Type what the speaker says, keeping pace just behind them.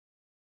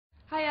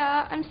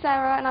I'm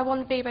Sarah and I won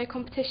the Bebo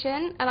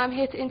competition and I'm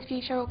here to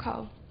interview Cheryl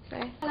Cole. So,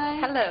 hello.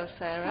 Hello,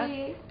 Sarah. How are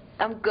you?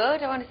 I'm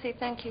good. I want to say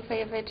thank you for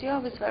your video. I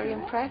was very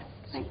impressed.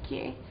 Thank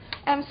you.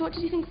 So what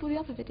did you think of all the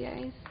other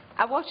videos?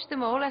 I watched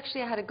them all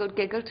actually. I had a good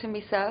giggle to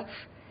myself.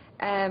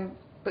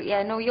 But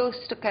yeah, no, yours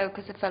stuck out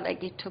because I felt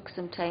like you took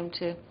some time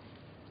to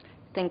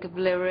think of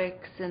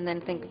lyrics and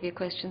then think of your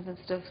questions and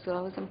stuff, so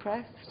I was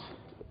impressed.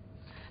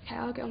 Okay,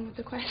 I'll get on with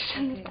the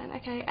questions then.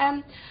 Okay.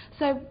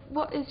 So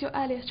what is your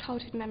earliest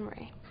childhood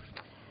memory?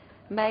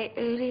 My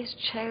earliest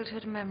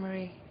childhood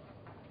memory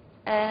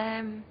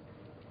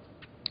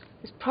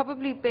would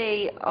probably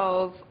be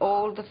of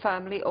all the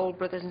family, all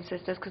brothers and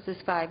sisters, because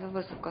there's 5 of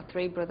us. I've got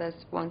 3 brothers,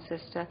 1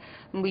 sister,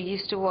 and we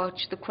used to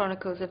watch the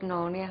Chronicles of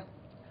Narnia.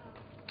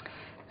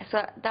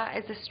 So that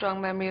is a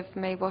strong memory of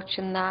me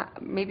watching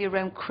that, maybe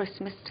around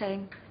Christmas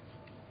time.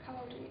 How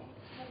old are you?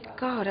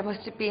 God, I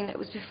must have been, it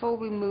was before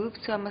we moved,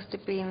 so I must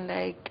have been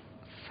like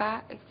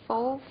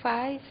 4,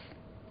 5.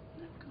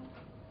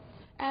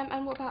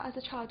 And what about as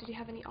a child, did you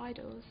have any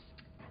idols?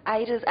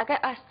 Idols, I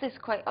get asked this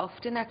quite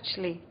often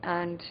actually,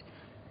 and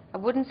I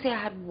wouldn't say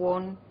I had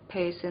one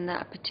person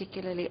that I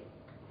particularly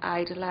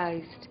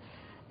idolised.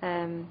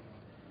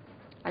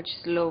 I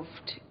just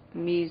loved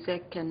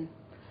music and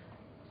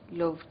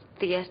loved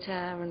theatre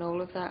and all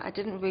of that. I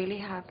didn't really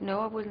have, no,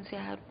 I wouldn't say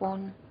I had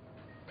one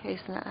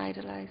person that I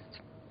idolised.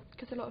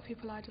 Because a lot of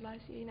people idolise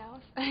you now.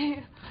 So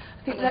I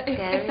think Well, that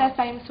that's if they're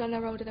famous when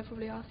they're older, they'll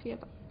probably ask you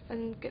about,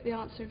 and get the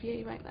answer of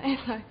you, won't they?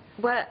 So.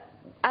 Well,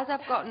 as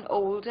I've gotten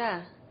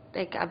older,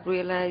 like I've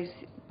realised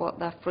what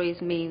that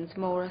phrase means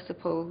more, I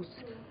suppose.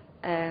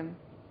 Yeah,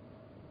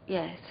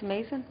 it's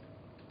amazing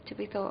to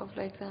be thought of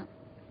like that.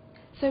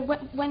 So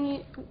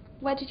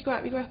where did you grow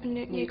up? You grew up in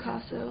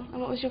Newcastle.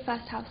 And what was your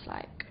first house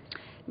like?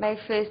 My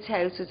first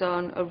house was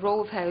on a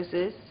row of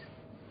houses,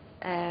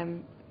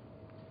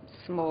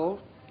 small.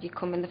 You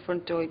come in the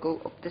front door, you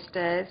go up the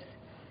stairs.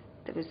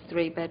 There was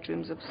 3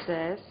 bedrooms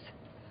upstairs.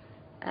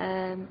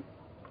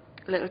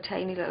 Little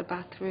tiny little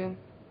bathroom.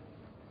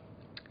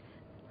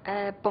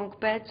 Bunk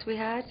beds we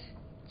had.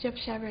 Did you have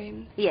share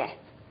rooms? Yeah,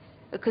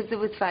 because there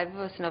was 5 of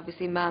us, and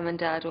obviously Mum and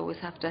Dad always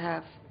have to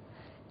have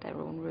their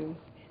own room.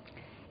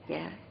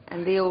 Yeah,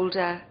 and the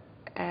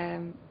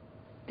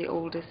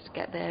oldest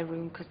get their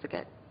room because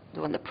they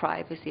want the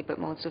privacy a bit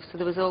more and stuff. So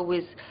there was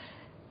always,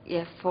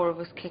 yeah, 4 of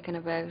us kicking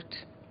about,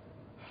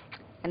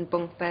 and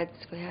bunk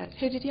beds we had.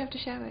 Who did you have to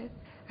share with?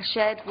 I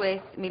shared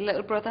with my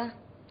little brother,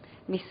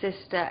 my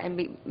sister, and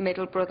my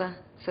middle brother.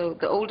 So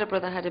the older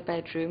brother had a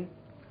bedroom.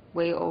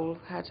 We all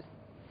had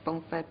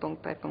bunk bed,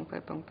 bunk bed, bunk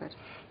bed, bunk bed.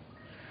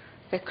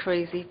 Bit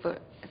crazy,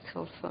 but it's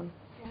all fun.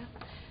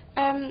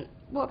 Yeah.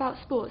 What about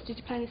sports? Did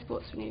you play any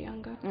sports when you were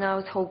younger? No, I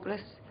was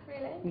hopeless.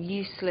 Really?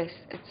 Useless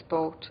at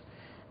sport.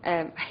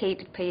 I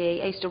hated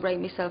PE. I used to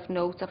write myself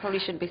notes. I probably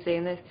shouldn't be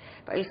saying this,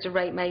 but I used to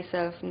write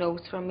myself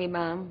notes from my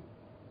mum,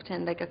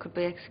 pretend like I could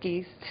be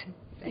excused.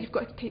 You've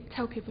got to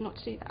tell people not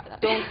to do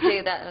that. Don't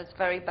do that, that's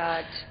very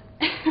bad.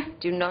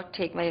 Do not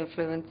take my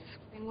influence.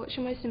 What's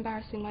your most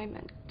embarrassing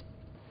moment?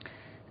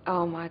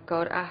 Oh my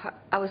God,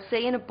 I was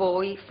seeing a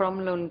boy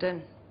from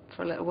London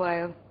for a little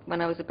while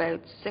when I was about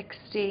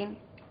 16,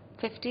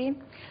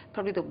 15.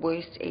 Probably the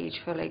worst age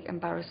for like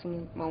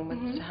embarrassing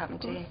moments to happen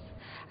to you.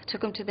 I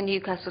took him to the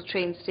Newcastle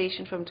train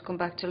station for him to come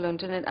back to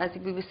London, and as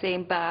we were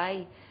saying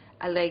bye,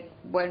 I like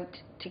went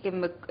to give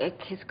him a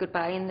kiss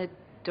goodbye and the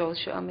door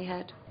shut on my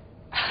head.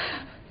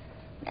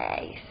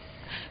 Nice.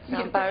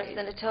 Not embarrassing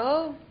at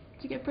all.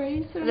 Did you get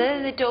bruised?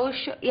 The door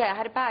shut. Yeah, I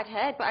had a bad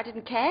head, but I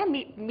didn't care.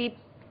 Me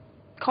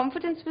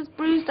confidence was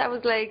bruised. I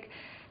was like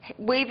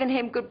waving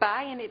him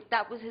goodbye, and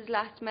that was his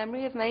last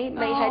memory of me.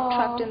 My head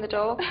trapped in the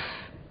door,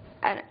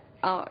 and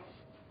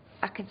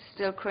I can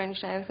still cringe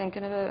now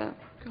thinking about it.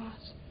 God.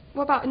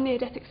 What about a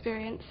near-death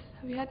experience?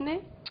 Have you had any?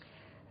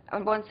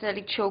 I once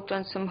nearly choked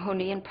on some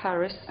honey in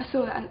Paris. I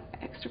saw that on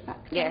Extra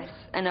Factor. Yes,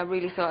 and I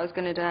really thought I was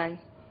going to die.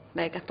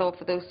 Like, I thought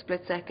for those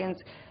split seconds,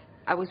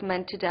 I was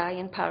meant to die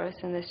in Paris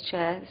in this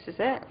chair. This is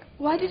it.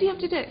 Why did you have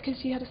to do it?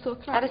 Because you had a sore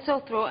throat? I had a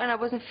sore throat and I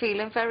wasn't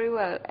feeling very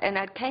well. And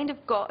I'd kind of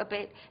got a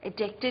bit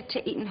addicted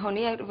to eating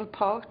honey out of a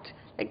pot.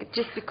 Like, it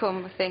just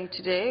become a thing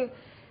to do.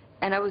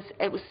 And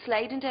it was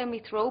sliding down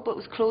my throat, but it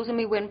was closing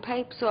my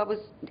windpipe. So it was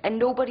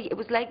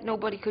like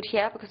nobody could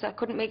hear because I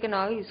couldn't make a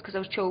noise because I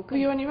was choking.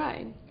 Were you on your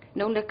own?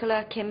 No,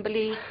 Nicola,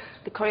 Kimberly,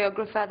 the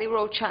choreographer, they were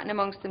all chatting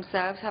amongst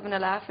themselves, having a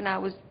laugh, and I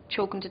was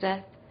choking to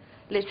death.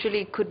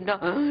 Literally could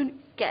not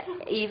get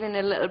even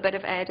a little bit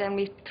of air down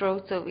my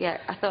throat, so yeah,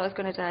 I thought I was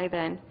going to die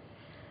then.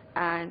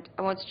 And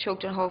I once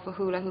choked on half a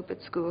hula hoop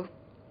at school.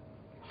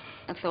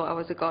 I thought I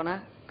was a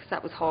goner, because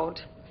that was hard.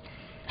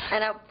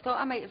 And I thought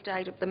I might have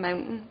died up the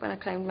mountain when I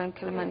climbed Mount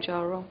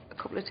Kilimanjaro. A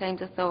couple of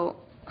times I thought,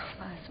 oh,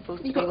 I'm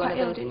supposed to be one of those. You got quite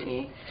ill, didn't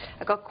you?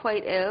 I got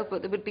quite ill,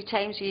 but there would be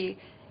times you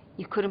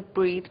couldn't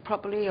breathe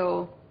properly,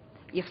 or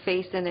you're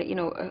facing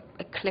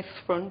a cliff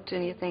front,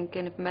 and you're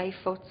thinking, if my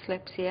foot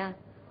slips here.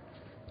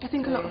 I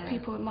think a lot of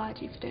people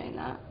admired you for doing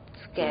that.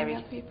 Scary.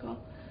 Other people.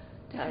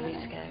 Very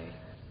scary.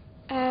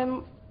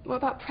 What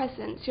about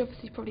presents? You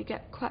obviously probably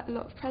get quite a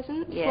lot of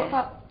presents. Yeah. What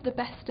about the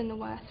best and the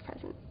worst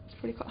presents? It's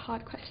probably quite a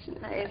hard question.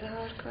 That is a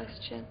hard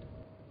question.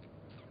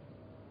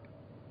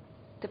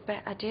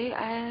 I do.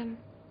 I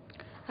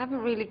haven't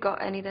really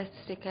got any that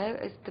stick out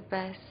as the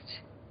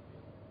best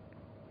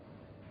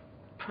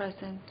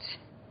present.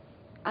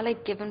 I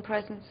like giving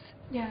presents.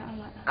 Yeah, I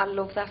like that. I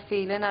love that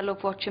feeling. I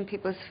love watching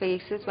people's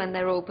faces when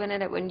they're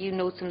opening it, when you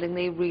know something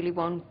they really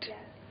want. Yeah.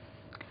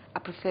 I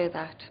prefer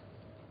that.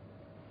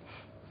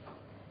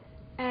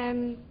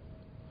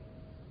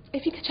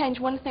 If you could change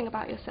one thing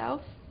about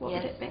yourself, what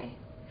Yes. would it be?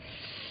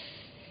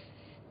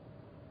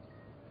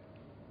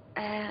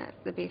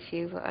 There'll be a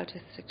few, but I'll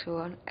just stick to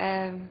one.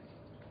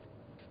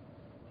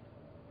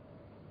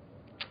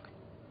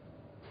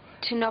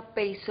 To not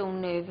be so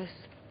nervous.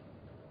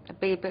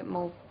 Be a bit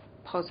more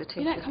positive.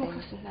 You don't with come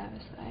things. across as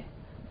nervous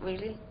though.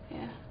 Really?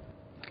 Yeah.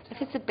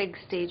 If it's a big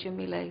stage in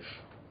my life,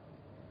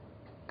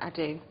 I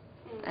do.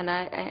 And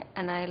I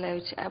allow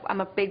it.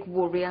 I'm a big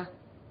worrier.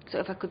 So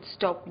if I could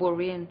stop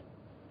worrying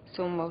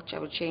so much, I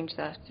would change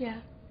that. Yeah.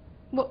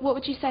 What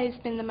would you say has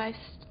been the most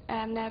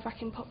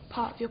nerve-wracking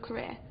part of your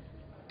career?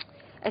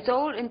 It's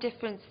all in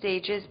different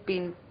stages,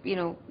 been, you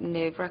know,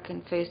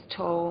 nerve-wracking. First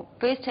tour,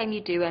 first time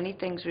you do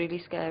anything's really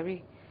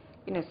scary.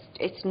 You know,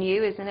 it's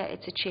new, isn't it?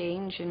 It's a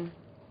change, and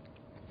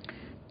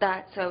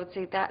that, so I would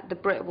say that the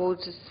Brit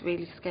Awards is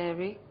really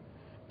scary.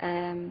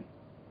 Any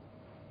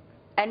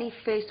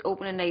first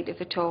opening night of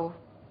a tour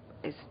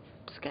is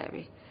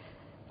scary.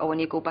 Or when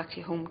you go back to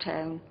your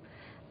hometown.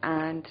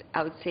 And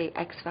I would say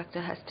X Factor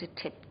has to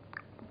tip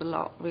a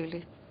lot,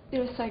 really. It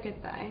was so good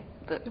though.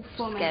 But the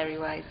performance.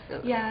 scary-wise,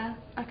 so. Yeah,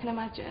 I can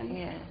imagine.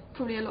 Yeah.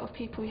 Probably a lot of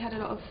people, you had a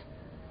lot of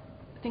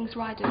things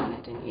riding on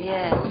it, didn't you?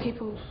 Yeah. Like, a lot of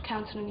people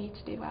counted on you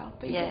to do well,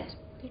 but you Yeah.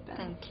 did better.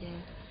 Thank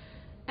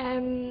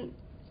you.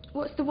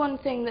 What's the one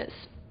thing that's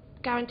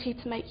guaranteed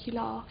to make you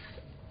laugh,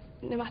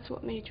 no matter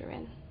what mood you're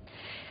in?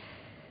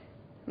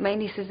 My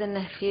nieces and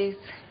nephews,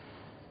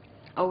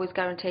 always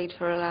guaranteed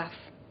for a laugh.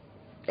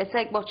 It's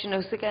like watching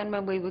us again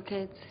when we were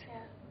kids.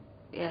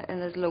 Yeah. Yeah,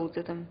 and there's loads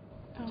of them.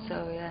 Oh.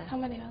 So, yeah. How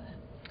many are there?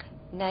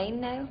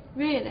 9 now.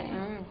 Really?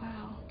 Mm.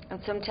 Wow.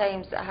 And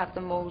sometimes I have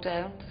them all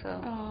down,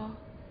 so. Oh,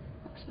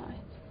 that's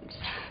nice.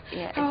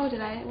 Yeah. How old are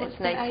they? What's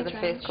It's nice for the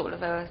range? first couple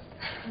of hours.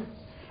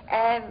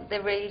 They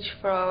range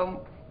from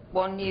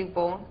one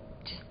newborn,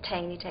 just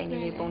tiny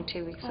Really? newborn,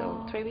 2 weeks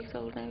old, 3 weeks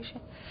old now, she,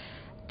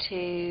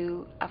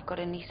 to, I've got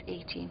a niece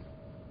 18.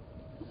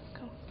 That's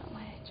cool, not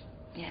my age.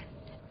 Yeah.